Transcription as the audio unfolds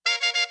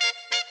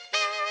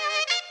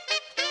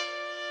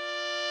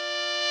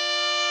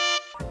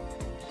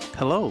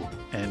Hello,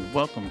 and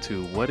welcome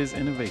to What is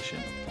Innovation,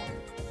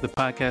 the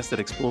podcast that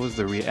explores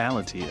the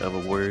reality of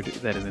a word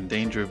that is in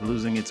danger of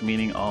losing its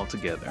meaning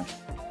altogether.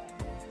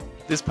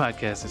 This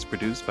podcast is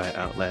produced by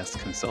Outlast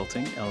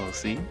Consulting,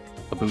 LLC,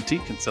 a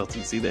boutique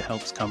consultancy that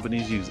helps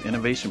companies use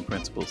innovation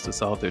principles to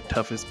solve their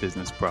toughest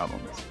business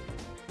problems.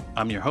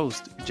 I'm your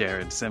host,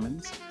 Jared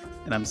Simmons,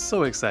 and I'm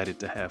so excited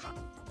to have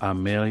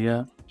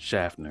Amelia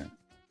Schaffner.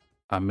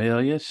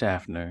 Amelia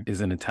Schaffner is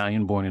an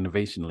Italian-born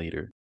innovation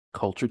leader,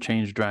 culture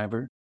change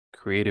driver,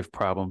 creative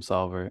problem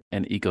solver,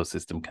 and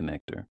ecosystem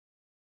connector.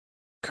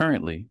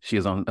 Currently, she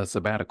is on a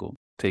sabbatical,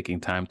 taking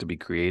time to be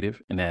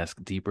creative and ask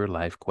deeper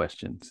life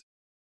questions.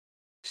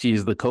 She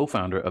is the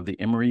co-founder of the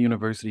Emory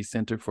University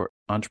Center for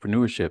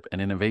Entrepreneurship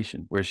and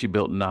Innovation, where she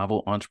built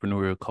novel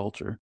entrepreneurial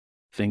culture,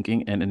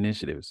 thinking, and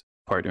initiatives,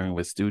 partnering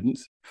with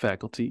students,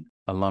 faculty,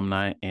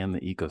 alumni, and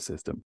the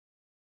ecosystem.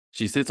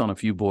 She sits on a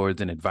few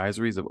boards and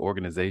advisories of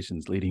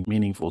organizations leading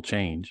meaningful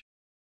change,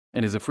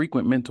 and is a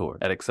frequent mentor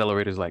at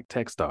accelerators like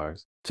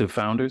Techstars to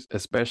founders,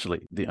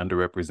 especially the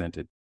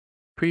underrepresented.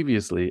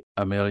 Previously,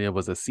 Amelia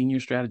was a senior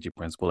strategy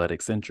principal at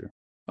Accenture,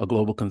 a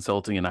global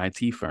consulting and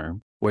IT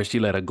firm, where she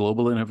led a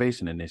global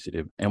innovation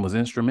initiative and was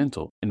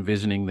instrumental in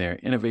visioning their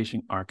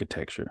innovation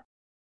architecture.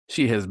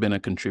 She has been a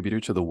contributor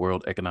to the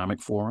World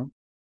Economic Forum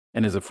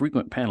and is a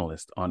frequent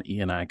panelist on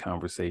E&I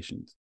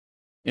Conversations.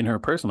 In her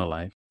personal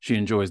life, she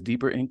enjoys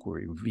deeper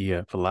inquiry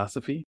via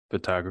philosophy,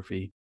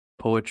 photography,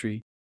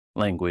 poetry,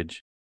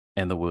 language,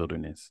 and the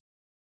wilderness.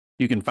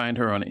 You can find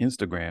her on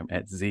Instagram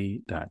at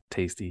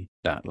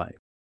z.tasty.life.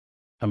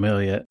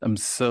 Amelia, I'm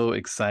so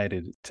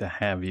excited to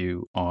have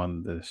you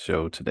on the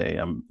show today.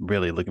 I'm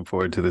really looking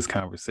forward to this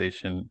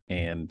conversation,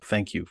 and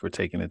thank you for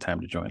taking the time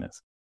to join us.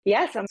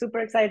 Yes, I'm super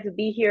excited to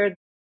be here.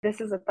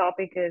 This is a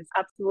topic is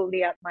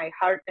absolutely at my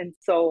heart and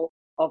soul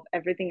of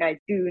everything I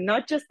do,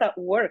 not just at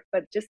work,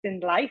 but just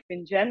in life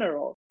in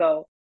general.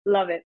 So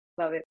love it.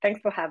 Love it. Thanks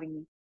for having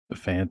me.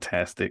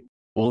 Fantastic.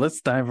 Well,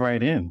 let's dive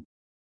right in.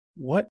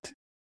 What,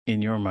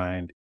 in your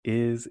mind,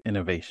 is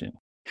innovation?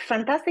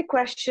 Fantastic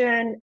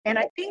question. And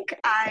I think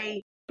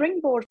I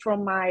springboard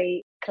from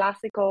my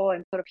classical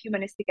and sort of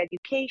humanistic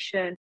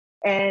education.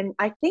 And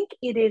I think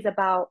it is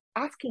about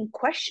asking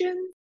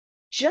questions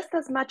just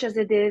as much as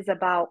it is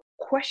about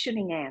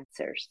questioning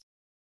answers.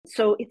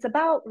 So it's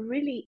about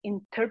really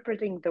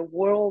interpreting the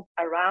world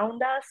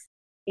around us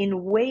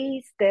in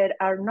ways that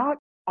are not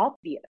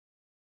obvious.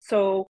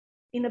 So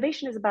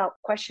innovation is about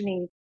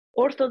questioning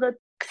orthodoxies,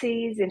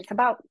 and it's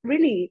about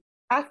really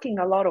asking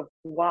a lot of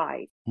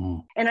why.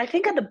 And I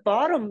think at the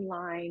bottom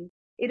line,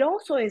 it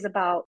also is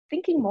about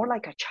thinking more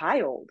like a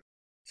child.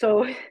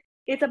 So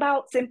it's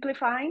about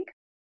simplifying,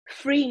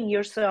 freeing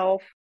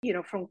yourself,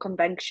 from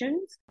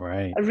conventions,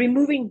 right,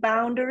 removing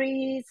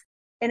boundaries.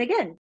 And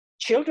again,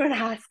 children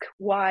ask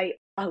why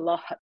a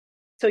lot.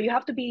 So you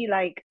have to be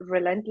like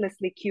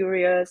relentlessly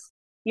curious.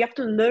 You have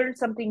to learn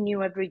something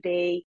new every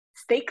day.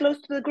 Stay close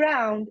to the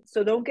ground.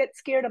 So don't get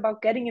scared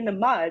about getting in the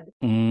mud.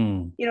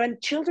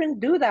 And children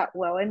do that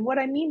well. And what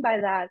I mean by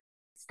that,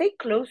 stay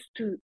close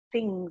to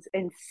things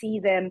and see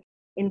them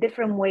in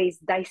different ways,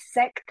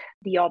 dissect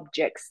the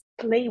objects,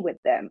 play with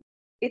them.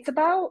 It's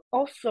about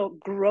also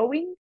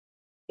growing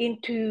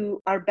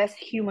into our best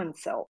human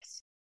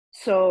selves.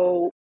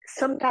 So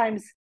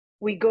sometimes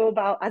we go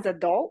about as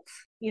adults,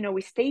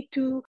 we stay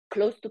too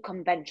close to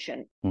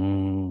convention.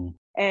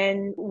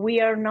 And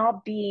we are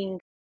not being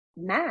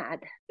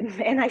mad.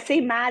 And I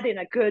say mad in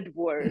a good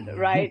word,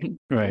 right?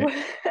 Right.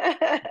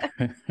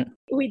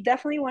 We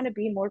definitely want to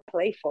be more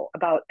playful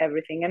about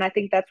everything. And I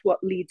think that's what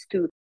leads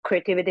to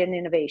creativity and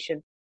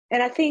innovation.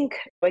 And I think,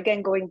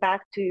 again, going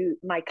back to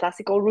my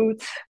classical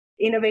roots,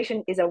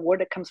 innovation is a word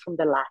that comes from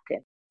the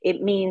Latin.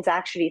 It means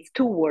actually it's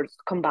two words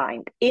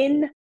combined,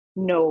 in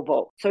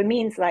novo. So it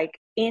means like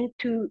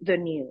into the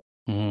new,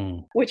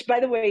 which, by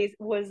the way,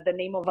 was the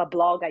name of a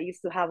blog I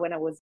used to have when I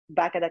was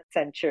back at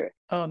Accenture.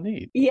 Oh,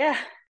 neat. Yeah.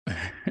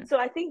 So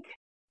I think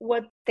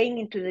what staying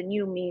into the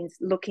new means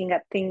looking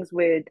at things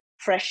with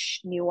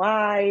fresh new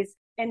eyes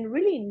and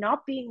really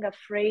not being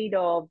afraid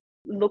of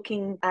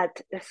looking at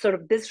sort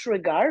of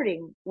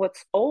disregarding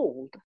what's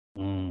old,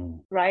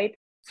 right?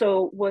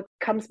 So what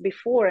comes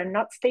before and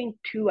not staying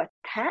too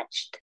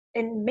attached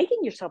and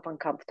making yourself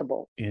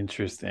uncomfortable.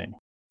 Interesting.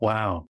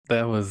 Wow.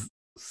 That was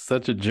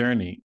such a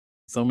journey.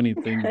 So many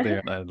things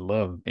there I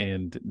love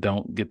and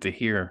don't get to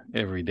hear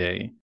every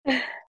day.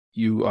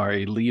 You are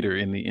a leader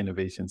in the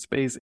innovation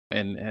space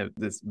and have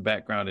this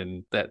background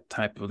in that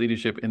type of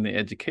leadership in the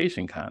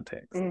education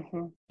context.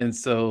 And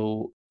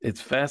so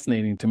it's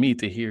fascinating to me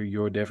to hear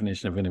your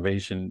definition of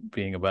innovation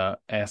being about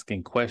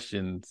asking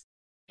questions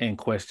and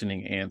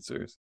questioning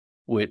answers,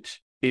 which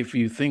if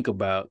you think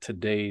about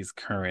today's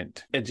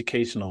current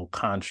educational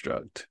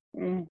construct,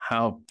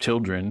 how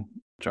children,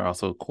 which are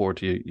also core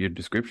to your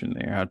description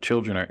there, how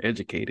children are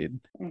educated,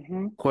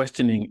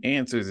 questioning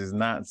answers is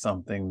not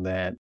something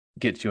that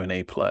gets you an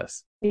A+.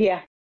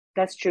 Yeah,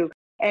 that's true.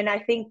 And I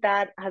think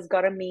that has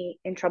gotten me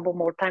in trouble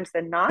more times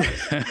than not.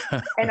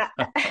 And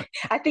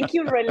I think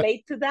you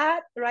relate to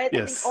that, right?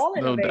 Yes, I think all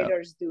no doubt.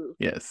 innovators do.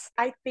 Yes.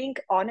 I think,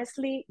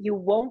 honestly, you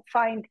won't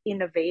find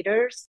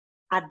innovators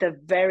at the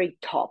very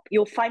top.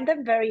 You'll find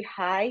them very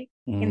high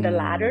in the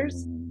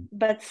ladders,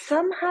 but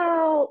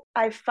somehow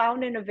I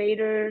found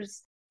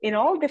innovators in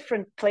all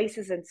different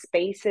places and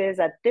spaces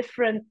at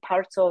different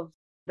parts of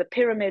the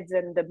pyramids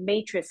and the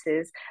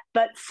matrices,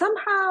 but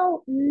somehow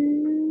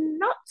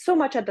not so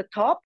much at the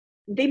top.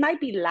 They might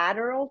be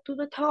lateral to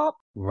the top.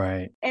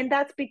 Right. And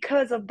that's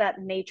because of that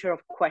nature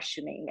of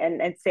questioning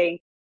and saying,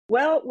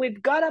 well,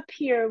 we've got up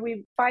here,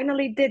 we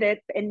finally did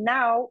it, and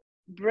now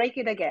break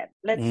it again.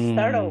 Let's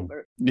start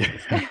over. Yeah,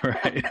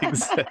 right.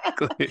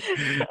 Exactly.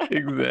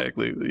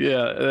 Exactly.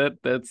 Yeah,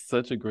 that's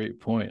such a great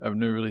point. I've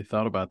never really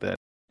thought about that.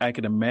 I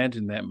can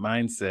imagine that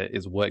mindset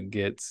is what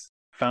gets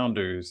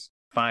founders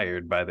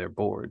fired by their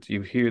boards.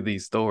 You hear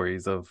these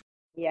stories of,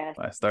 yes,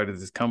 I started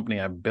this company,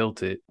 I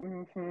built it.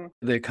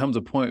 There comes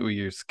a point where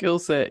your skill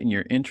set and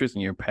your interest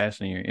and your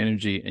passion and your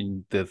energy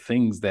and the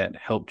things that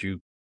helped you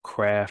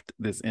craft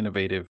this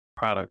innovative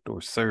product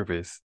or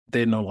service,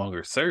 they no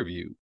longer serve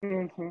you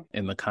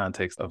in the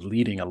context of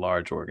leading a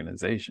large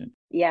organization.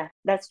 Yeah,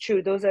 that's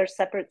true. Those are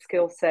separate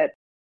skill sets.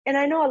 And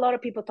I know a lot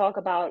of people talk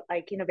about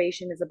like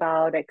innovation is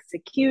about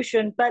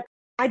execution, but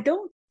I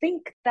don't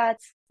think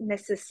that's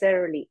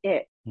necessarily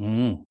it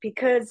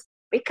because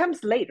it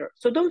comes later.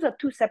 So those are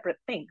two separate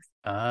things.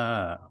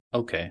 Ah,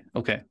 okay.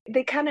 Okay.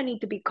 They kind of need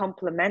to be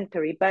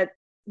complementary, but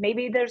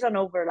maybe there's an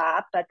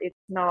overlap, but it's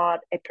not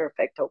a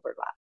perfect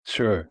overlap.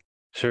 Sure.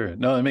 Sure.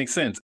 No, it makes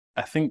sense.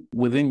 I think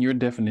within your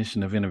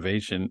definition of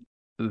innovation,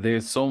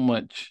 there's so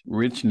much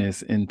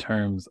richness in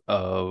terms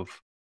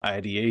of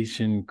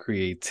ideation,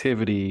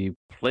 creativity,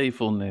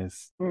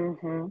 playfulness,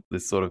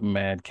 this sort of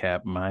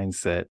madcap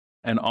mindset,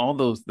 and all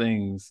those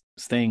things,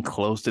 staying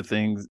close to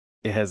things.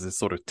 It has this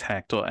sort of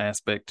tactile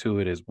aspect to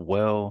it as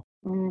well.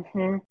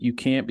 You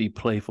can't be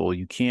playful.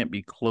 You can't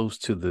be close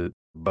to the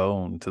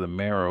bone, to the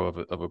marrow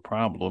of a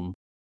problem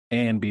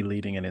and be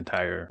leading an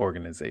entire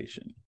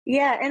organization.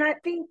 Yeah, and I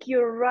think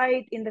you're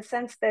right in the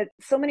sense that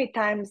so many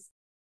times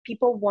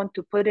people want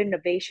to put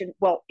innovation,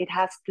 well, it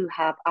has to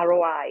have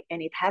ROI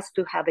and it has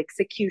to have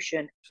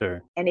execution.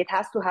 Sure. And it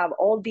has to have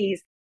all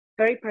these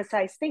very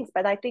precise things.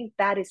 But I think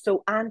that is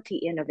so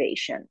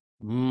anti-innovation.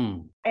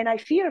 And I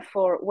fear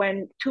for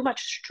when too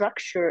much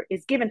structure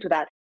is given to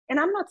that. And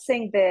I'm not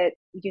saying that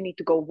you need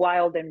to go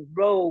wild and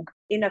rogue.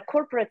 In a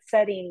corporate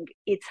setting,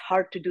 it's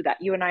hard to do that.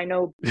 You and I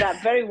know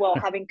that very well,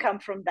 having come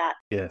from that.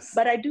 Yes.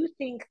 But I do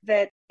think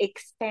that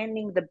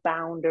expanding the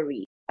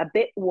boundary a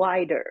bit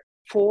wider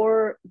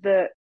for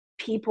the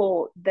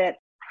people that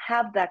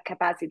have that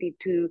capacity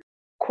to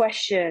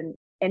question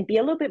and be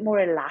a little bit more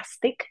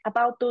elastic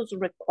about those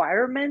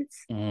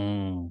requirements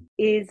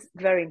is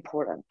very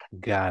important.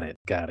 Got it.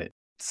 Got it.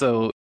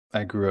 So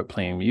I grew up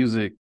playing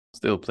music,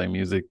 still play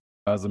music.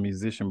 I was a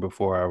musician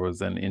before I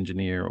was an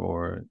engineer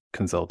or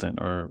consultant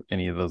or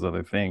any of those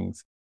other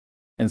things.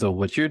 And so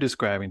what you're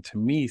describing to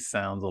me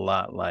sounds a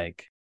lot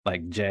like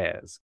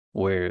jazz,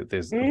 where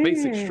there's a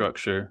basic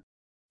structure,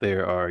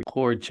 there are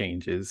chord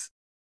changes,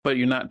 but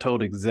you're not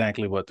told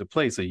exactly what to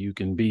play. So you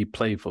can be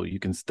playful. You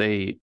can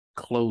stay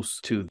close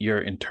to your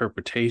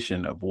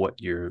interpretation of what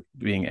you're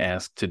being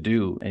asked to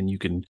do. And you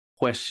can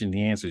question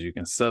the answers. You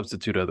can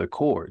substitute other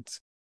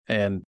chords.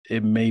 And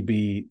it may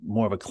be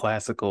more of a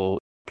classical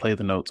play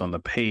the notes on the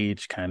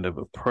page kind of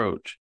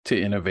approach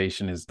to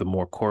innovation is the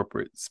more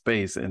corporate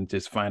space and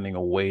just finding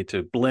a way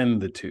to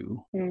blend the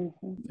two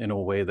in a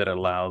way that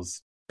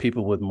allows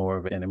people with more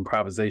of an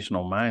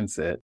improvisational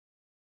mindset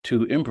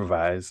to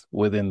improvise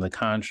within the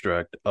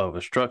construct of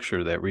a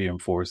structure that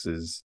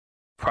reinforces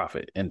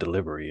profit and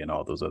delivery and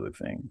all those other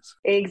things.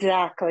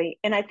 Exactly.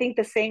 And I think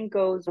the same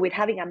goes with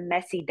having a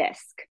messy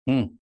desk,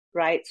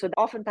 right? So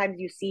oftentimes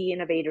you see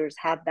innovators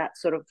have that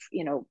sort of,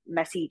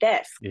 messy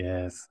desk.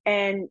 Yes.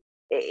 And,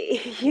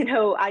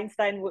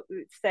 Einstein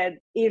said,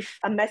 if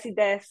a messy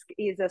desk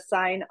is a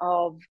sign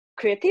of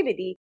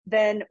creativity,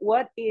 then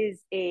what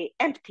is a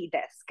empty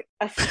desk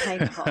a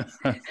sign of?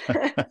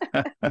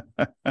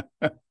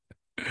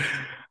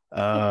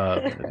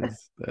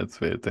 That's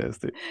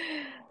fantastic.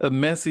 A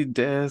messy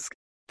desk,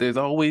 there's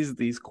always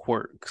these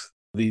quirks,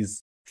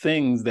 these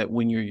things that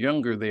when you're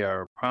younger, they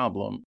are a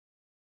problem.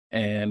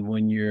 And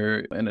when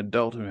you're an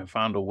adult and have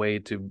found a way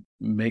to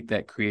make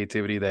that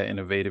creativity, that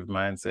innovative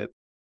mindset,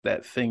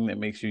 that thing that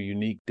makes you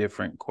unique,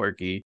 different,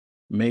 quirky,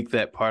 make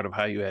that part of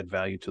how you add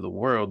value to the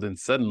world, then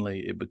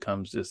suddenly it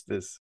becomes just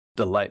this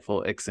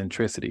delightful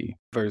eccentricity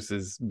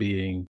versus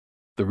being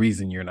the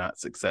reason you're not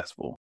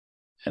successful.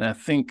 And I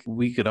think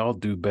we could all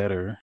do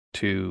better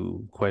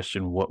to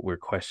question what we're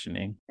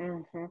questioning.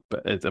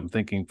 But as I'm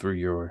thinking through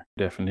your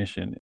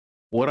definition,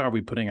 what are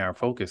we putting our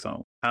focus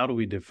on? How do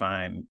we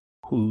define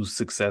who's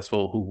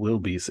successful, who will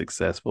be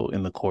successful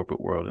in the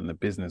corporate world, in the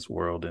business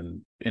world,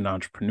 and in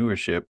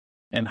entrepreneurship?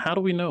 And how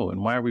do we know? And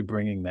why are we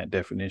bringing that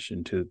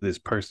definition to this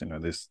person or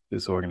this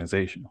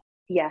organization?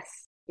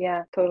 Yes.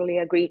 Yeah, totally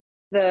agree.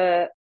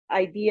 The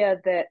idea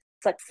that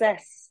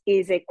success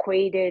is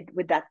equated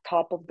with that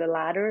top of the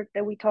ladder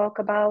that we talk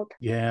about.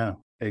 Yeah,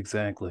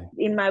 exactly.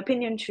 In my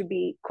opinion, should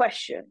be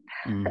questioned.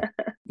 Mm.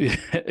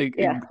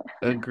 Yeah,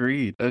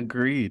 agreed.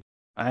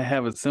 I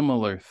have a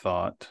similar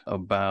thought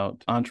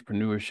about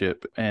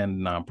entrepreneurship and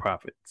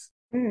nonprofits,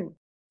 Mm,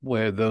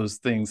 where those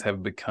things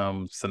have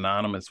become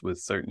synonymous with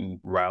certain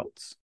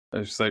routes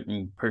or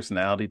certain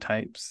personality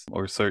types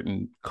or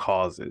certain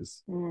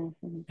causes.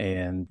 mhm.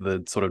 And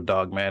the sort of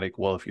dogmatic,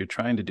 well, if you're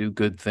trying to do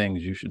good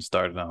things, you should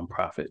start a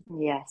nonprofit.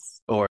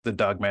 Yes. Or the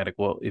dogmatic,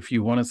 well, if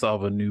you want to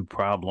solve a new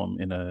problem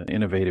in an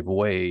innovative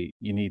way,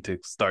 you need to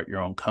start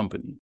your own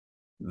company.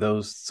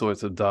 Those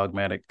sorts of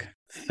dogmatic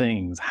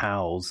things,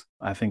 hows,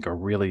 I think are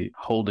really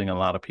holding a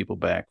lot of people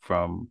back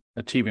from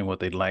achieving what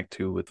they'd like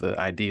to with the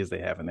ideas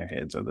they have in their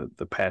heads or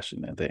the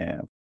passion that they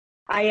have.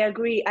 I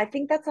agree. I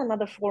think that's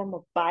another form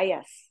of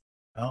bias.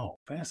 Oh,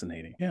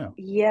 fascinating. Yeah.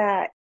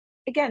 Yeah.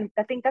 Again,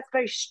 I think that's a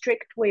very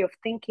strict way of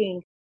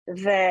thinking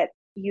that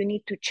you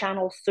need to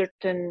channel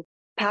certain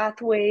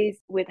pathways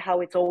with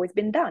how it's always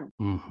been done.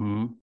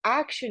 Mm-hmm.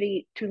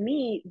 Actually, to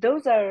me,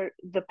 those are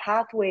the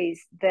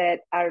pathways that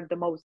are the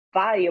most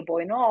valuable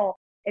in all.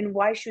 And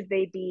why should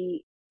they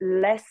be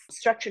less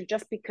structured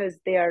just because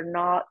they are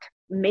not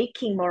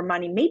making more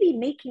money? Maybe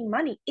making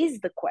money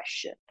is the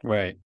question.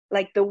 Right.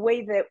 Like the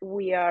way that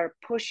we are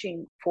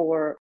pushing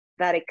for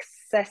that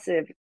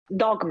excessive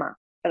dogma,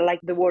 I like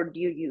the word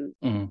you use.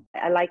 Mm.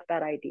 I like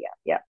that idea.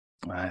 Yeah.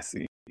 I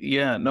see.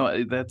 Yeah,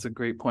 no, that's a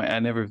great point. I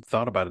never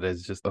thought about it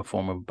as just a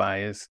form of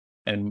bias.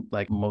 And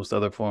like most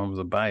other forms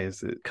of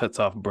bias, it cuts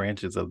off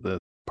branches of the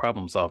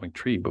problem solving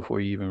tree before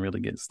you even really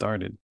get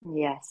started.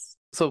 Yes.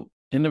 So,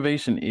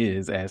 innovation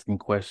is asking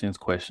questions,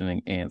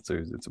 questioning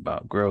answers. It's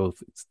about growth,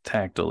 it's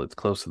tactile, it's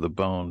close to the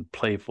bone,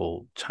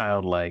 playful,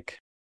 childlike,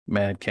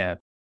 madcap.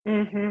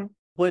 Mm-hmm.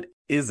 What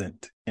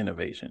isn't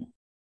innovation?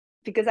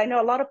 Because I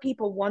know a lot of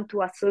people want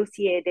to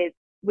associate it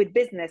with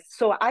business.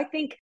 So I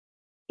think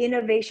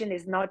innovation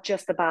is not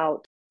just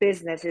about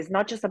business, it's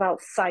not just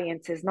about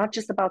science, it's not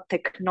just about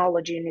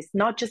technology, and it's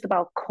not just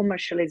about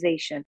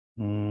commercialization,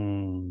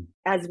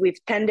 as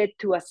we've tended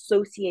to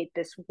associate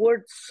this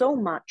word so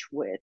much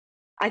with.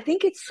 I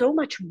think it's so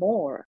much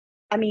more.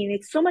 I mean,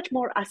 it's so much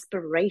more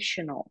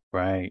aspirational.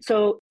 Right.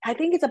 So I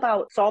think it's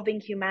about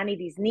solving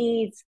humanity's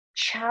needs,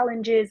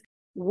 challenges,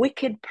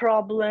 wicked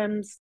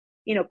problems,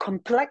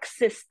 complex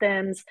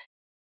systems.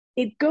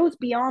 It goes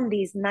beyond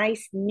these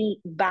nice, neat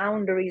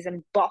boundaries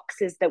and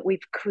boxes that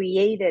we've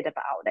created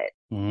about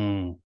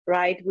it,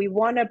 right? We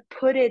want to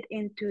put it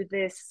into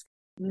this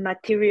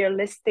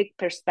materialistic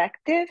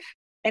perspective.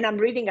 And I'm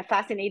reading a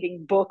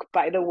fascinating book,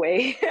 by the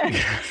way.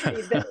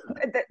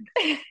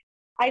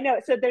 I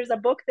know. So there's a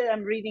book that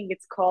I'm reading.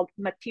 It's called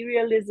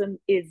Materialism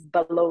is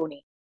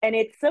Baloney. And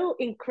it's so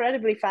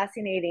incredibly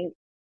fascinating.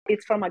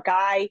 It's from a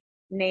guy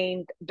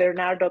named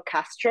Bernardo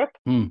Kastrup.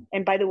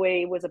 And by the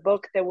way, it was a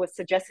book that was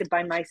suggested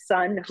by my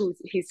son,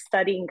 he's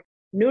studying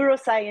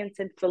neuroscience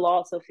and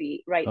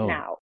philosophy right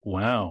now.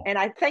 Wow. And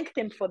I thanked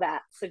him for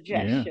that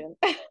suggestion.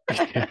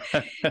 Yeah.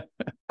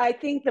 I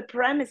think the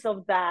premise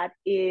of that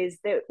is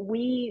that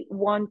we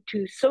want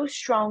to so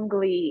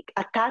strongly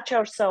attach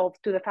ourselves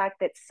to the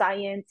fact that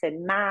science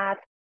and math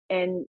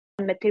and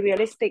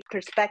materialistic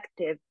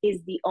perspective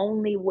is the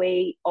only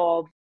way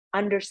of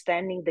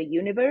understanding the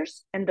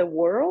universe and the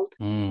world,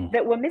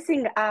 that we're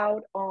missing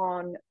out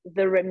on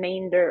the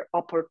remainder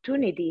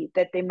opportunity,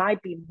 that there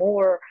might be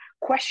more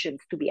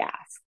questions to be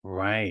asked.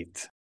 Right.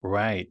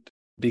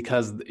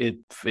 Because it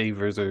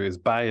favors or is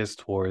biased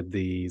toward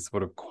the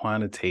sort of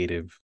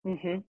quantitative,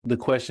 the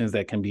questions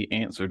that can be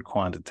answered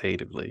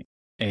quantitatively.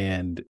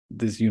 And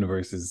this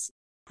universe is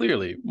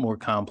clearly more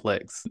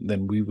complex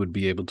than we would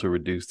be able to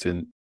reduce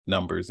to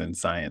numbers and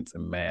science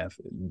and math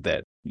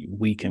that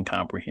we can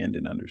comprehend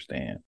and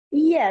understand.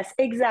 Yes,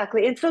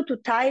 exactly. And so to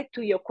tie it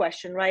to your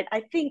question, right,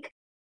 I think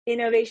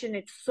innovation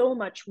is so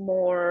much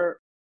more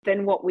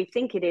than what we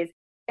think it is.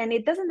 And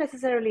it doesn't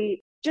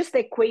necessarily just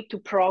equate to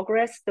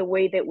progress the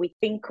way that we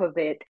think of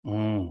it.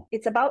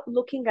 It's about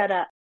looking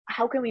at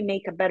how can we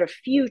make a better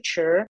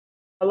future.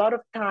 A lot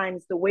of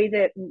times the way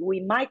that we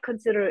might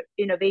consider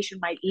innovation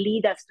might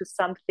lead us to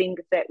something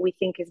that we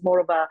think is more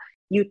of a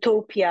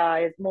utopia,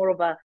 is more of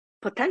a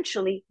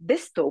potentially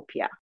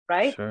dystopia,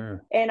 right?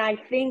 Sure. And I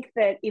think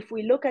that if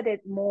we look at it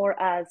more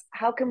as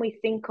how can we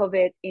think of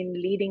it in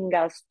leading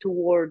us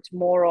towards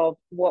more of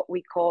what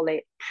we call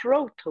a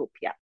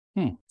protopia.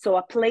 So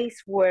a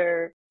place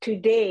where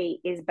today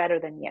is better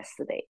than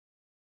yesterday,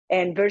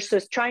 and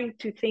versus trying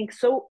to think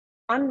so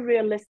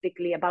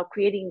unrealistically about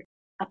creating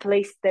a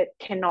place that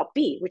cannot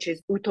be, which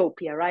is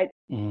utopia, right?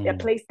 A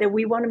place that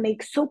we want to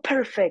make so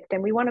perfect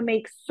and we want to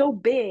make so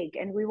big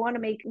and we want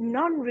to make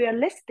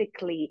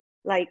non-realistically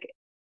like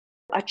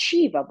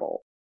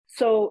achievable.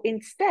 So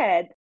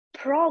instead,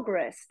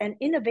 progress and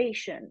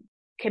innovation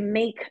can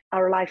make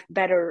our life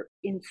better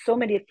in so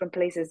many different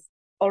places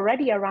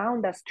already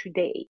around us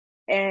today.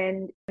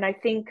 And I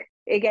think,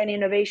 again,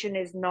 innovation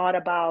is not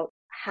about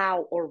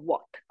how or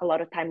what. A lot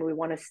of time we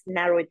want to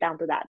narrow it down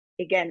to that.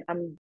 Again,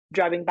 I'm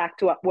driving back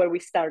to where we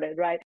started,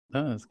 right?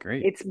 Oh, that's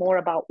great. It's more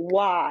about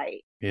why.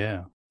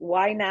 Yeah.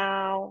 Why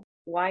now?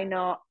 Why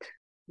not?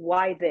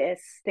 Why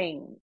this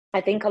thing?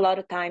 I think a lot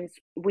of times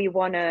we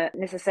want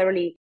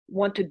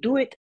to do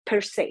it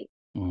per se.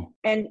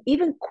 And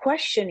even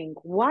questioning,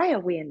 why are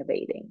we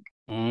innovating?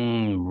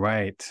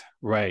 Right.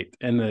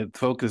 And the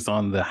focus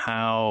on the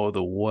how,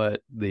 the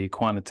what, the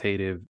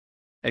quantitative,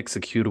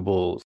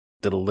 executable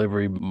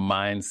delivery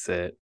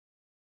mindset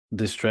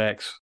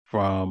distracts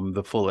from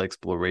the full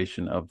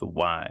exploration of the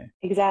why.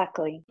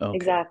 Exactly. Okay.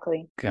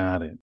 Exactly.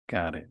 Got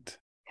it.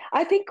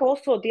 I think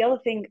also the other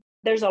thing,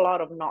 there's a lot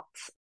of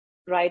knots,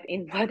 right?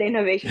 In what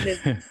innovation is.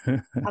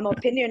 I'm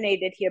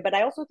opinionated here, but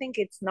I also think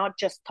it's not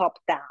just top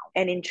down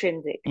and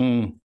intrinsic.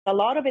 A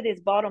lot of it is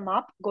bottom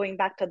up, going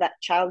back to that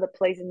child that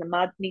plays in the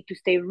mud, need to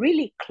stay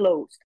really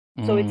close.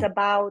 So it's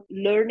about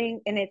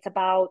learning and it's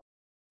about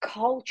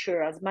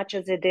culture as much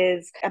as it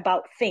is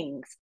about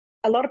things.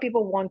 A lot of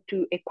people want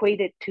to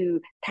equate it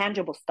to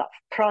tangible stuff,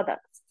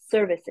 products,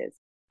 services.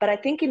 But I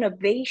think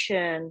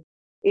innovation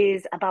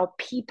is about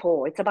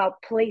people, it's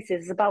about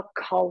places, it's about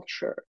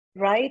culture,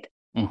 right?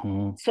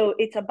 So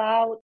it's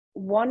about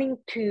wanting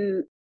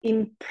to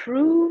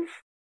improve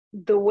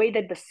the way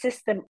that the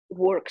system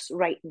works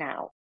right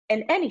now,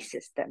 and any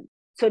system.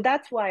 So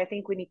that's why I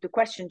think we need to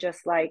question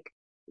just like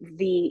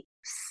the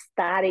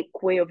static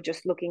way of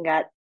just looking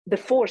at the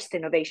forced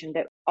innovation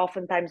that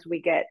oftentimes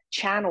we get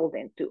channeled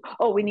into.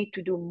 Oh, we need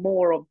to do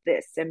more of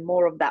this and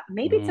more of that.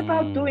 Maybe it's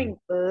about doing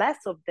less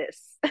of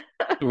this.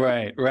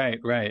 Right.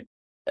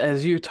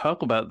 As you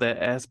talk about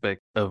that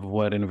aspect of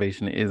what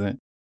innovation isn't,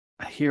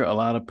 I hear a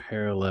lot of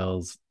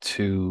parallels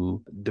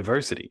to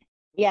diversity.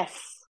 Yes.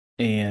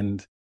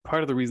 And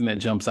part of the reason that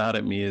jumps out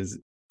at me is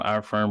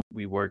our firm,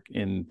 we work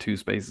in two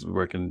spaces. We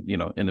work in,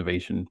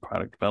 innovation,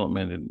 product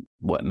development and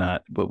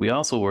whatnot, but we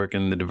also work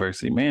in the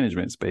diversity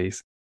management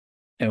space.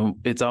 And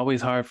it's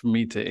always hard for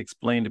me to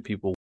explain to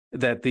people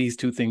that these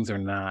two things are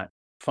not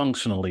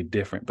functionally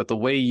different, but the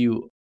way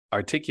you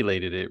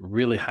articulated it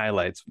really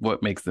highlights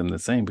what makes them the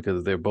same,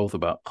 because they're both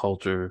about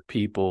culture,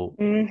 people,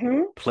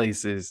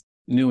 places,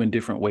 new and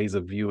different ways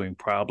of viewing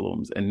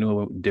problems and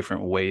new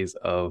different ways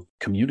of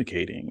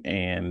communicating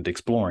and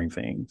exploring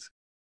things.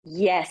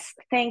 Yes,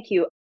 thank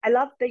you. I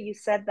love that you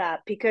said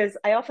that, because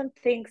I often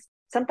think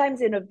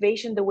sometimes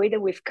innovation, the way that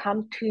we've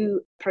come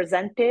to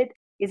present it,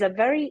 is a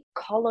very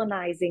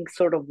colonizing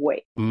sort of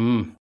way.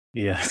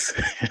 Yes.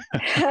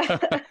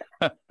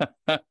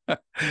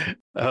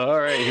 All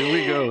right, here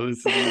we go.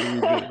 This is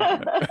really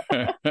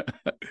good.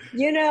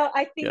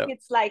 I think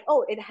it's like,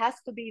 it has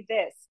to be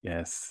this.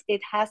 Yes.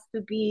 It has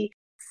to be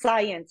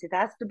science. It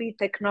has to be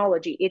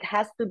technology. It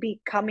has to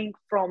be coming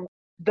from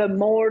the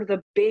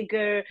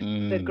bigger,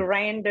 the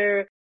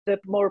grander, the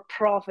more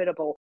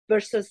profitable,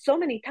 versus so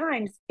many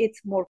times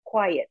it's more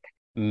quiet.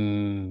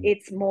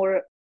 It's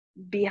more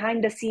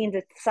behind the scenes,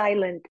 it's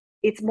silent,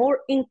 it's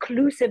more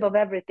inclusive of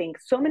everything.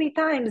 So many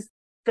times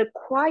the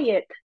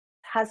quiet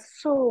has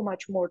so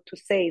much more to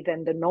say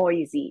than the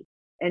noisy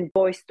and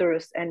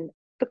boisterous and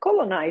the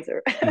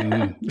colonizer.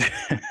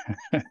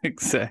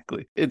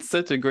 Exactly. It's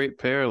such a great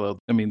parallel.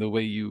 I mean, the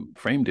way you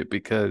framed it,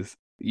 because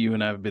you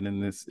and I have been in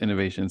this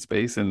innovation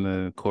space in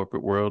the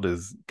corporate world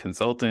as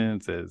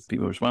consultants, as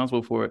people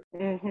responsible for it.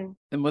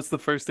 And what's the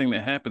first thing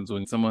that happens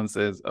when someone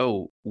says,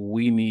 oh,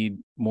 we need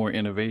more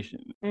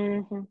innovation?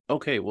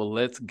 Okay, well,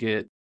 let's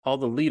get all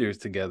the leaders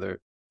together,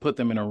 put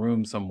them in a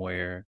room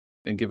somewhere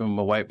and give them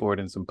a whiteboard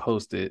and some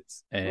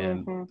Post-its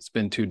and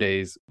spend 2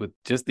 days with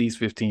just these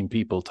 15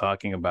 people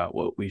talking about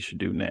what we should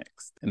do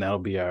next. And that'll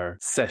be our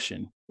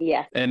session.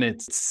 Yeah. And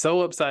it's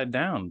so upside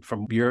down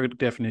from your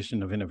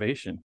definition of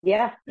innovation.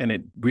 Yeah. And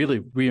it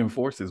really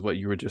reinforces what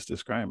you were just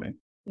describing.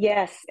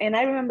 Yes. And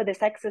I remember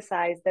this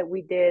exercise that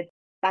we did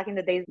back in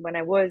the days when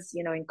I was,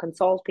 in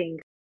consulting.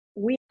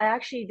 I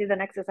actually did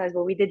an exercise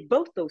where we did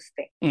both those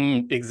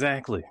things.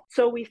 Exactly.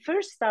 So we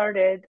first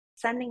started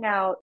sending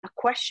out a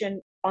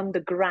question on the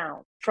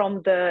ground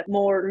from the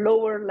more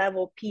lower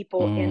level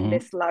people in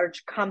this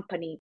large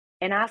company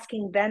and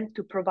asking them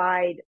to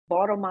provide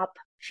bottom-up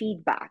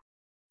feedback,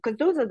 because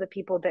those are the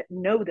people that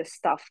know the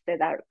stuff, that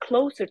are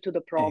closer to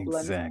the problem,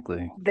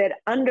 exactly, that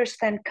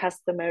understand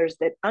customers,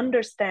 that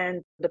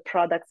understand the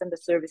products and the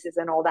services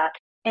and all that.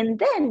 And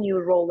then you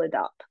roll it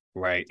up.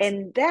 Right.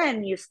 And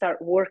then you start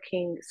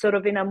working sort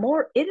of in a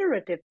more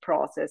iterative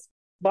process,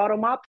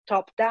 bottom up,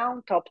 top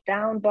down,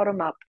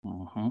 bottom up.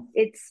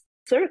 It's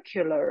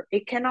circular.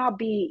 It cannot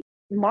be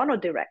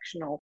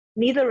monodirectional,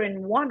 neither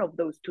in one of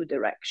those two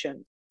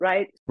directions,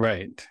 right?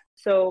 Right.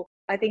 So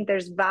I think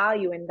there's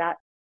value in that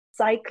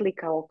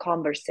cyclical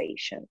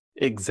conversation.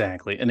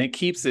 Exactly. And it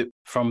keeps it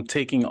from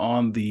taking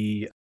on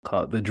the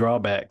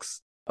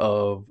drawbacks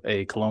of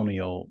a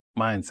colonial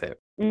mindset.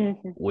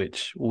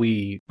 which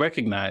we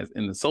recognize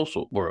in the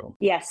social world.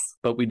 Yes.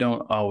 But we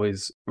don't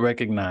always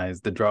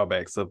recognize the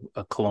drawbacks of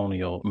a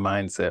colonial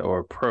mindset or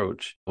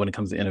approach when it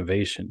comes to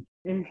innovation.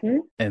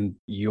 And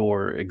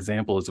your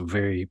example is a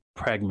very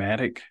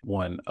pragmatic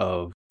one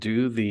of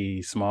do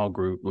the small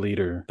group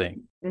leader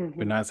thing.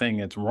 We're not saying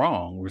it's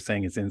wrong. We're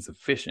saying it's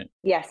insufficient.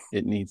 Yes.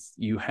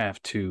 You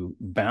have to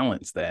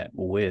balance that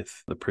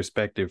with the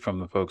perspective from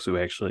the folks who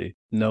actually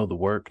know the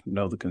work,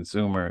 know the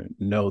consumer,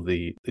 know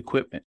the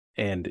equipment,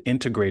 and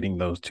integrating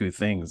those two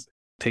things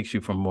takes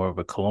you from more of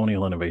a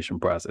colonial innovation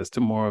process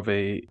to more of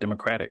a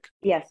democratic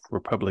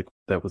republic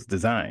that was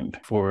designed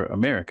for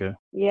America.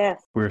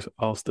 Yes. We're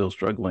all still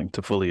struggling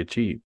to fully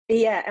achieve.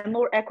 Yeah, a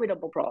more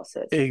equitable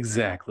process.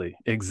 Exactly.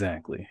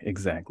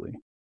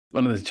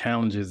 One of the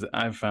challenges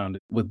I've found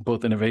with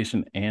both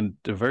innovation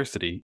and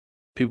diversity,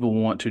 people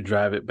want to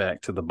drive it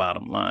back to the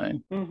bottom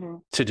line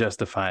to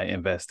justify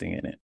investing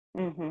in it.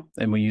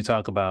 And when you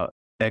talk about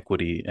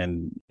equity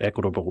and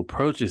equitable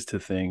approaches to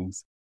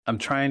things, I'm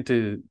trying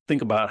to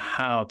think about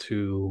how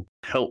to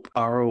help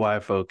ROI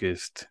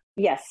focused,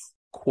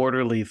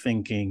 quarterly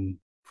thinking,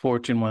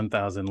 Fortune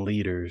 1000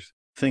 leaders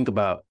think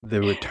about the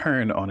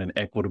return on an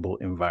equitable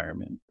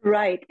environment.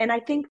 Right. And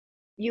I think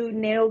you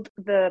nailed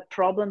the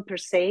problem per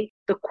se,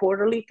 the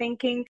quarterly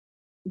thinking.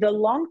 The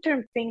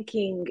long-term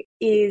thinking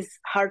is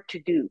hard to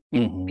do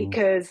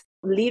because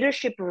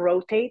leadership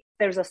rotates.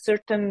 There's a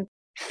certain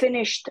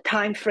finished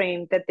time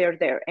frame that they're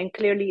there, and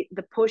clearly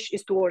the push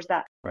is towards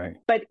that. Right.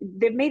 But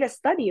they've made a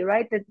study,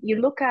 right, that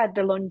you look at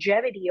the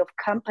longevity of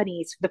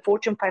companies, the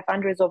Fortune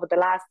 500s over the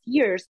last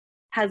years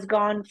has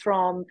gone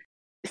from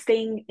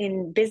staying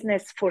in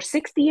business for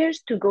 60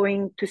 years to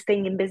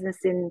staying in business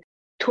in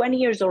 20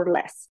 years or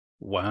less.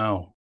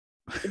 Wow.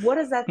 What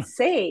does that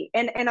say?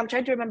 And I'm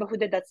trying to remember who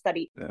did that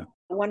study,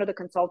 one of the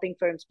consulting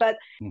firms. But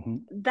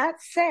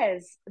that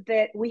says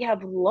that we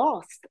have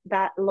lost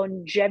that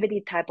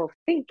longevity type of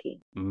thinking.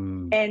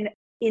 And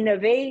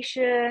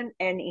innovation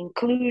and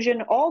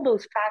inclusion, all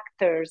those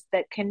factors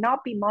that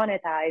cannot be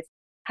monetized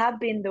have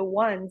been the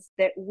ones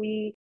that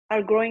we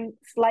are growing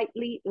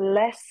slightly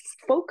less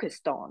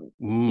focused on.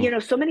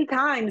 So many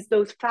times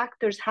those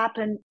factors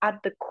happen at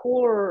the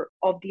core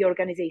of the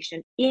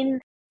organization,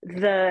 in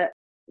the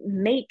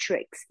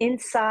matrix,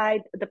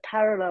 inside the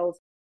parallels.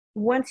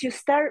 Once you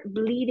start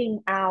bleeding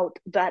out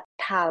that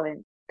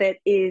talent that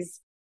is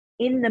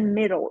in the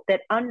middle,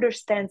 that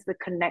understands the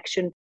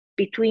connection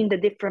between the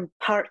different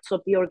parts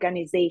of the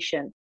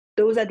organization,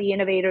 those are the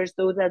innovators,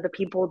 those are the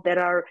people that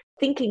are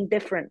thinking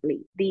differently,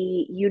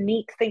 the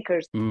unique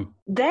thinkers,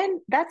 then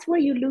that's where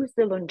you lose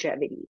the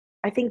longevity.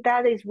 I think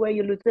that is where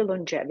you lose the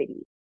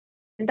longevity.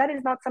 And that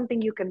is not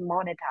something you can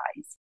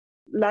monetize.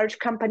 Large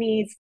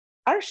companies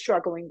are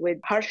struggling with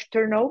harsh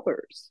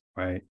turnovers,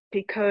 right,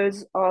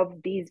 because of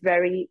these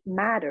very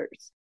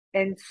matters.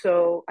 And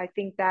so I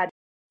think that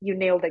you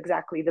nailed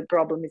exactly the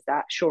problem, is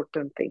that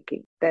short-term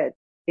thinking that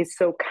is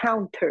so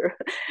counter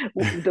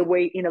the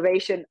way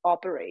innovation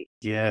operates.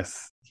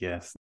 Yes.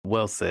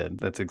 Well said.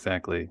 That's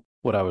exactly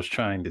what I was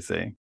trying to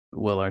say.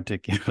 Well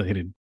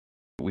articulated.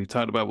 We've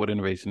talked about what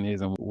innovation is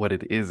and what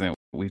it isn't.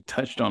 We've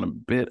touched on a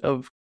bit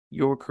of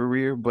your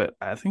career, but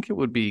I think it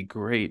would be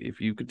great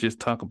if you could just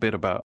talk a bit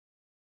about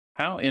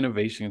how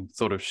innovation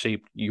sort of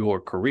shaped your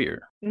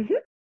career.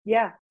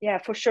 Yeah,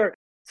 for sure.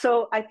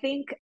 So I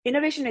think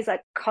innovation is a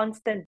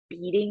constant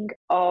beating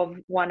of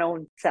one's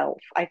own self,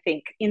 I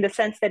think, in the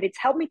sense that it's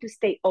helped me to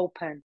stay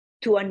open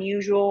to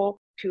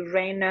unusual, to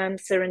random,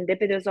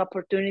 serendipitous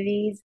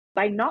opportunities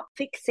by not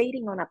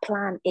fixating on a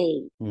plan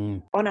A,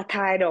 on a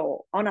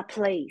title, on a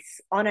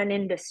place, on an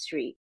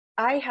industry.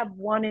 I have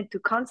wanted to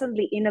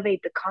constantly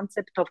innovate the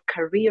concept of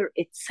career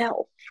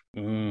itself.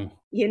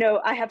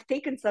 I have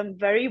taken some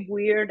very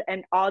weird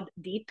and odd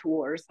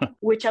detours,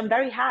 which I'm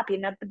very happy.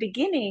 And at the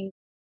beginning,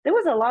 there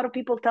was a lot of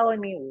people telling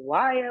me,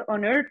 why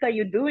on earth are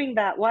you doing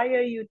that? Why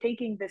are you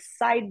taking this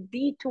side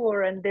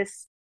detour and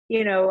this,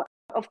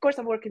 of course,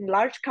 I've worked in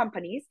large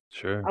companies.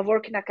 Sure. I've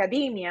worked in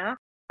academia.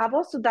 I've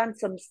also done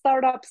some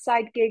startup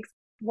side gigs.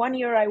 1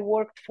 year I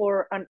worked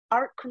for an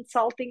art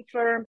consulting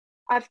firm.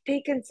 I've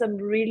taken some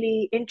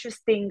really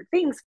interesting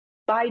things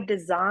by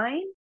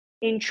design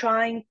in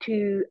trying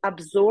to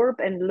absorb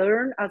and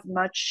learn as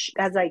much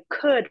as I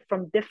could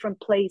from different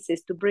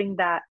places to bring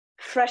that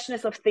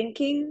freshness of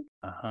thinking.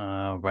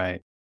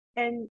 Right.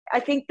 And I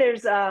think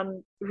there's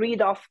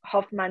Reid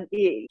Hoffman,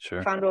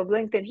 founder of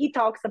LinkedIn. He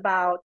talks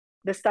about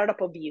the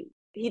startup of you.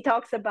 He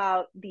talks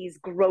about these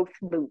growth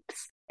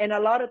loops. And a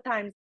lot of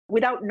times,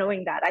 without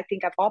knowing that, I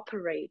think I've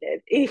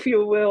operated, if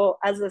you will,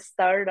 as a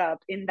startup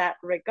in that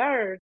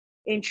regard,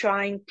 in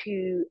trying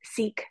to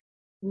seek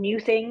new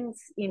things,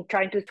 in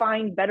trying to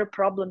find better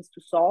problems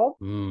to solve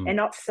and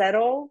not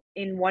settle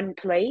in one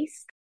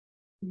place.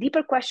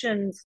 Deeper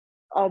questions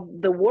of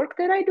the work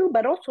that I do,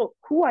 but also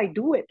who I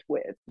do it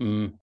with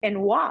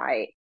and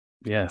why.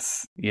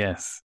 Yes.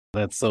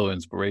 That's so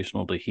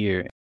inspirational to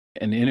hear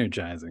and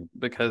energizing,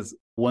 because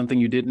one thing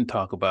you didn't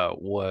talk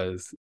about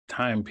was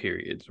time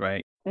periods,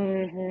 right?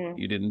 Mm-hmm.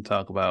 You didn't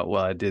talk about,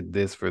 well, I did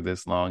this for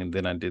this long and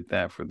then I did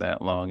that for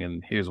that long.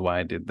 And here's why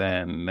I did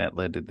that. And that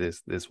led to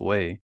this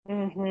way.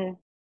 Mm-hmm.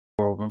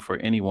 Or open for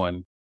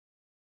anyone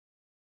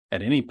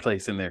at any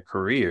place in their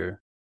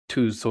career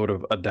to sort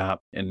of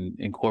adopt and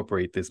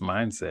incorporate this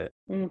mindset.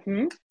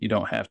 Mm-hmm. You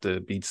don't have to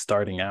be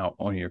starting out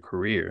on your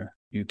career.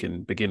 You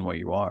can begin where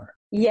you are.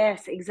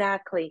 Yes,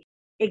 exactly.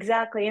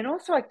 Exactly. And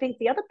also, I think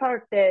the other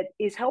part that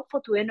is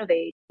helpful to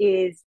innovate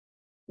is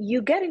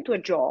you get into a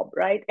job,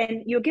 right?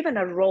 And you're given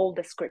a role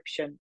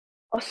description.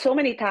 Oh, so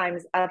many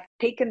times I've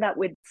taken that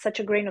with such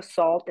a grain of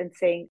salt and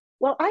saying,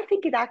 well, I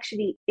think it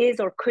actually is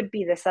or could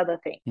be this other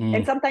thing.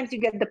 And sometimes you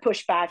get the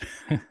pushback.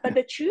 But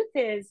the truth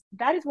is,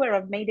 that is where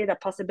I've made it a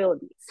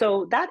possibility.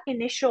 So that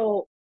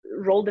initial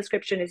role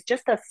description is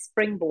just a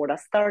springboard, a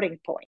starting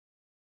point.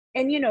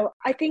 And,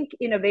 I think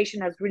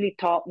innovation has really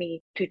taught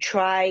me to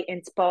try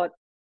and spot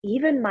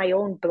even my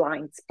own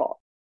blind spot.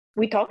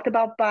 We talked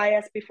about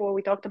bias before,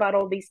 we talked about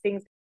all these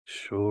things.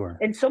 Sure.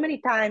 And so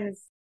many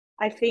times,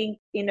 I think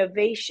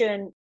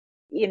innovation,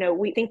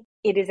 we think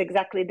it is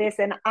exactly this.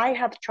 And I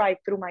have tried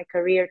through my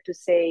career to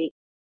say,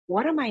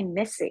 what am I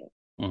missing?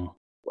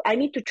 I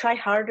need to try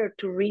harder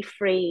to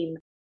reframe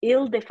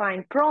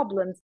ill-defined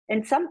problems.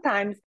 And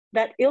sometimes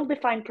that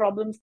ill-defined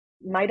problems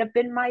might have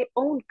been my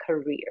own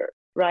career,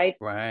 right?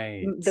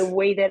 Right. The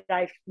way that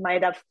I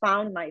might have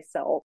found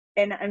myself.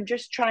 And I'm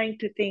just trying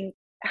to think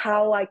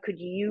how I could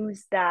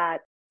use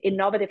that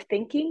innovative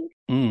thinking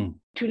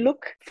to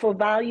look for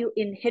value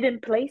in hidden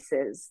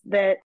places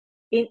that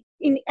in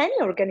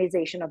any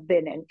organization I've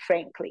been in,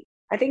 frankly.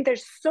 I think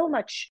there's so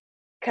much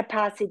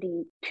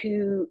capacity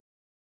to,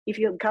 if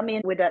you come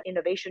in with an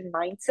innovation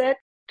mindset,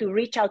 to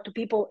reach out to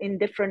people in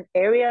different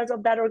areas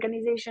of that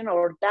organization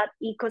or that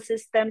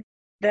ecosystem,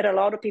 that a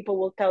lot of people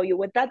will tell you,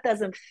 well, that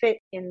doesn't fit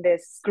in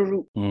this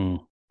group.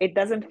 It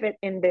doesn't fit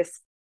in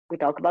this. We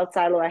talk about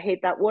silo. I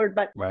hate that word,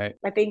 but right.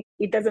 I think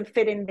it doesn't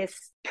fit in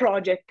this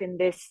project, in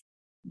this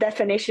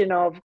definition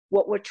of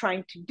what we're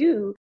trying to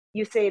do.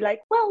 You say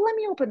like, well, let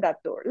me open that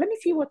door. Let me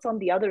see what's on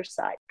the other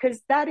side,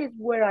 because that is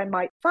where I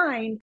might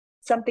find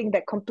something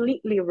that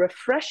completely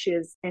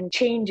refreshes and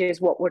changes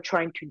what we're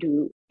trying to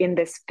do in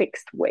this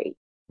fixed way.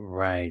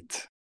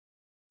 Right.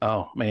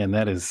 Oh, man,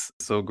 that is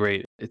so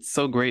great. It's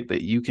so great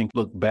that you can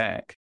look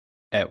back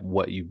at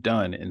what you've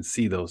done and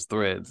see those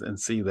threads and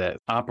see that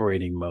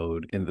operating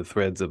mode in the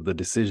threads of the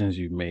decisions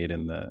you've made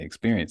and the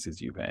experiences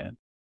you've had.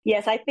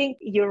 Yes, I think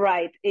you're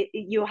right.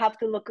 You have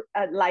to look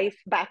at life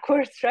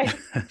backwards, right?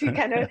 To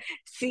kind of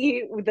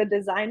see the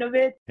design of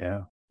it.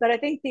 Yeah. But I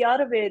think the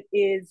out of it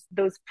is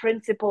those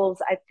principles,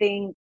 I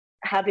think,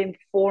 have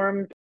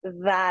informed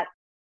that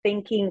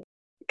thinking,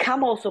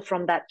 come also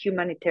from that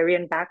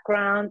humanitarian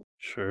background.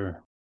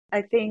 Sure.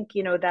 I think,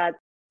 that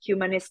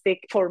humanistic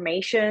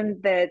formation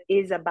that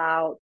is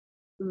about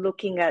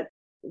looking at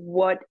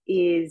what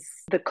is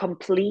the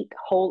complete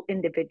whole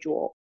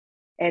individual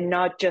and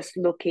not just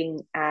looking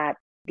at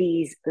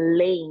these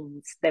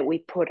lanes that we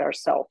put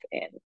ourselves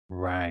in.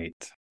 Right.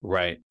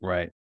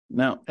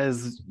 Now,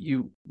 as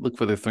you look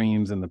for the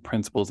themes and the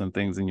principles and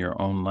things in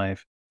your own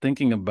life,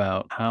 thinking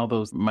about how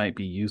those might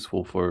be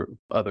useful for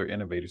other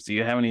innovators, do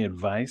you have any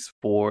advice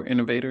for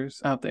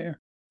innovators out there?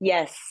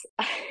 Yes.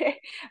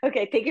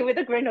 Okay, take it with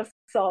a grain of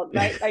salt,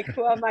 right? Like,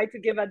 who am I to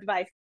give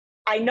advice?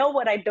 I know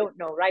what I don't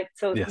know, right?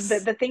 So yes.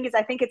 the thing is,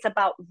 I think it's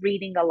about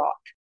reading a lot.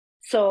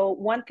 So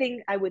one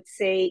thing I would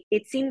say,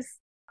 it seems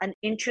an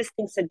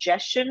interesting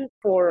suggestion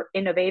for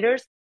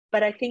innovators,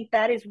 but I think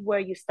that is where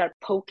you start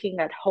poking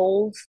at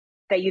holes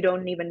that you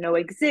don't even know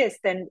exist.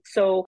 And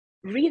so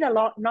read a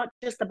lot, not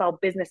just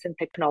about business and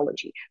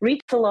technology.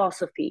 Read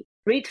philosophy,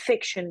 read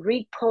fiction,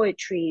 read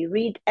poetry,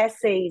 read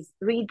essays,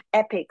 read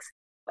epics.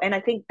 And I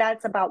think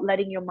that's about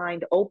letting your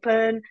mind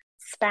open,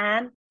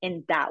 span,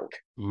 and doubt.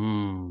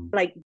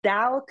 Like,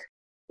 doubt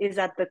is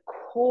at the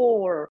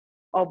core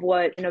of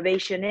what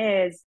innovation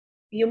is.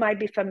 You might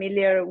be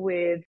familiar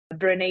with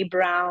Brené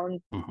Brown,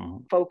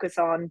 focus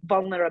on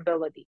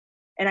vulnerability.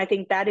 And I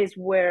think that is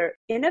where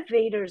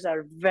innovators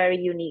are very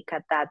unique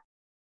at that,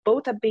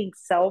 both at being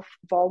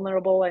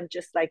self-vulnerable and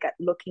just like at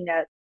looking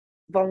at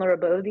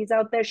vulnerabilities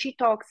out there. She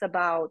talks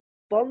about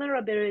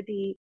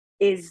vulnerability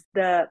is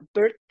the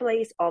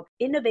birthplace of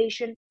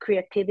innovation,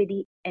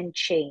 creativity, and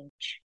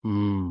change,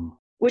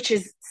 which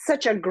is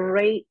such a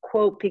great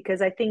quote,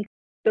 because I think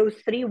those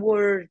three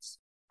words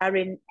are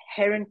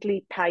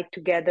inherently tied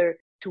together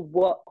to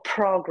what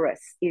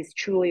progress is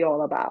truly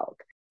all about.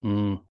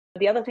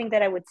 The other thing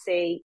that I would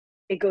say,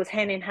 it goes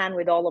hand in hand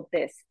with all of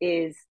this,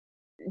 is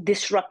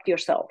disrupt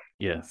yourself.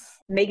 Yes.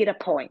 Make it a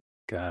point.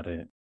 Got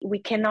it. We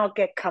cannot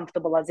get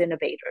comfortable as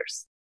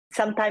innovators.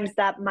 Sometimes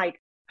that might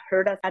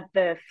hurt us at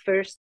the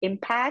first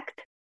impact.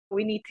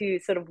 We need to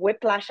sort of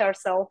whiplash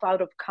ourselves out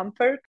of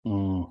comfort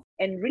and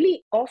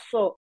really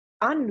also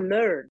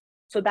unlearn.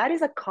 So that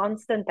is a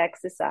constant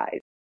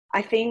exercise.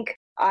 I think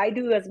I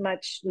do as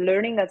much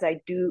learning as I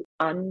do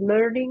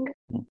unlearning.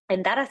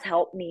 And that has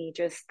helped me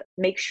just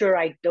make sure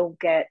I don't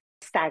get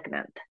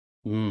stagnant.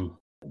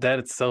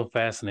 That is so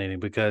fascinating,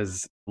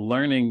 because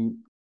learning,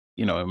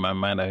 in my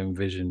mind, I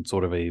envision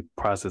sort of a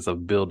process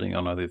of building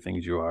on other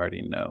things you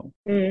already know.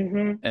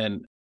 Mm-hmm.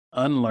 And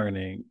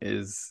unlearning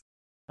is,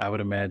 I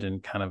would imagine,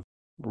 kind of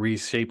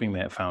reshaping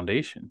that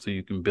foundation so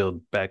you can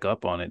build back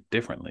up on it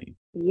differently.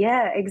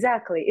 Yeah,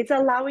 exactly. It's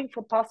allowing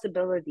for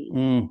possibility.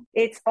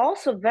 It's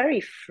also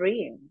very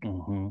freeing.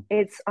 Mm-hmm.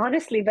 It's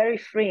honestly very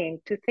freeing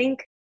to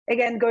think,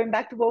 again, going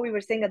back to what we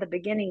were saying at the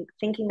beginning,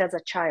 thinking as a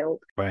child.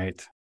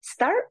 Right.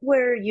 Start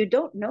where you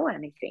don't know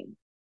anything.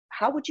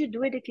 How would you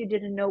do it if you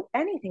didn't know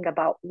anything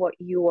about what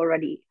you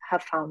already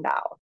have found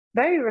out?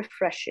 Very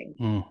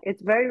refreshing.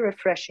 It's very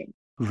refreshing.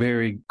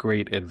 Very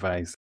great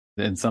advice.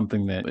 And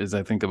something that, as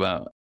I think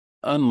about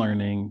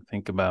unlearning,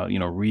 think about,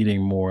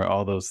 reading more,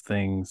 all those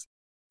things,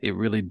 it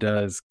really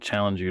does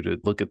challenge you to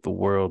look at the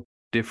world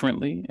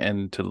differently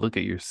and to look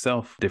at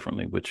yourself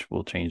differently, which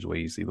will change the way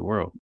you see the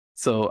world.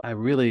 So I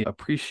really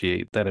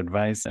appreciate that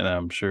advice, and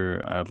I'm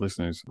sure our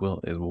listeners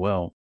will as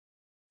well.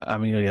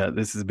 Amelia,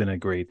 this has been a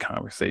great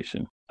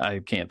conversation. I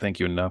can't thank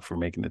you enough for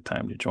making the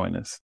time to join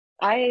us.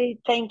 I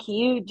thank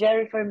you,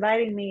 Jerry, for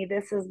inviting me.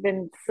 This has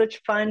been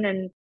such fun,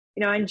 and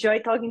I enjoy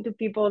talking to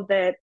people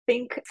that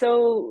think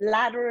so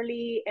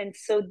laterally and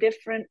so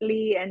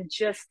differently, and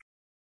just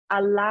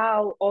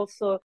allow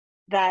also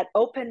that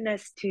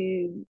openness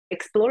to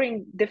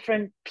exploring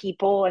different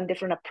people and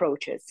different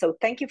approaches. So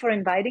thank you for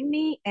inviting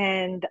me,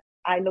 and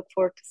I look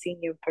forward to seeing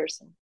you in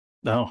person.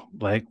 Oh,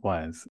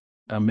 likewise.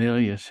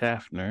 Amelia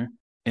Schaffner,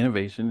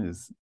 innovation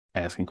is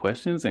asking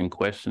questions and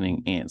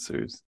questioning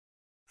answers.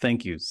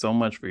 Thank you so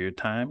much for your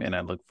time, and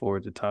I look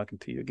forward to talking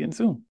to you again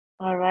soon.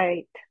 All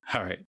right.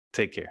 All right.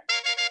 Take care.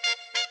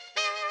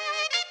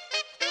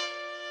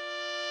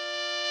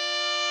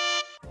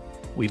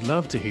 We'd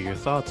love to hear your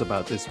thoughts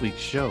about this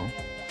week's show.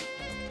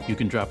 You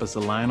can drop us a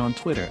line on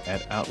Twitter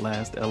at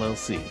Outlast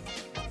LLC,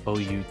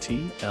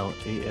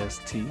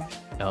 OUTLAST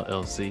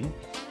LLC,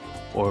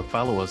 or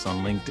follow us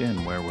on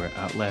LinkedIn where we're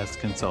Outlast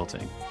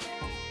Consulting.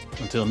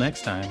 Until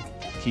next time,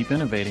 keep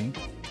innovating,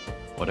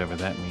 whatever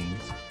that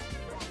means.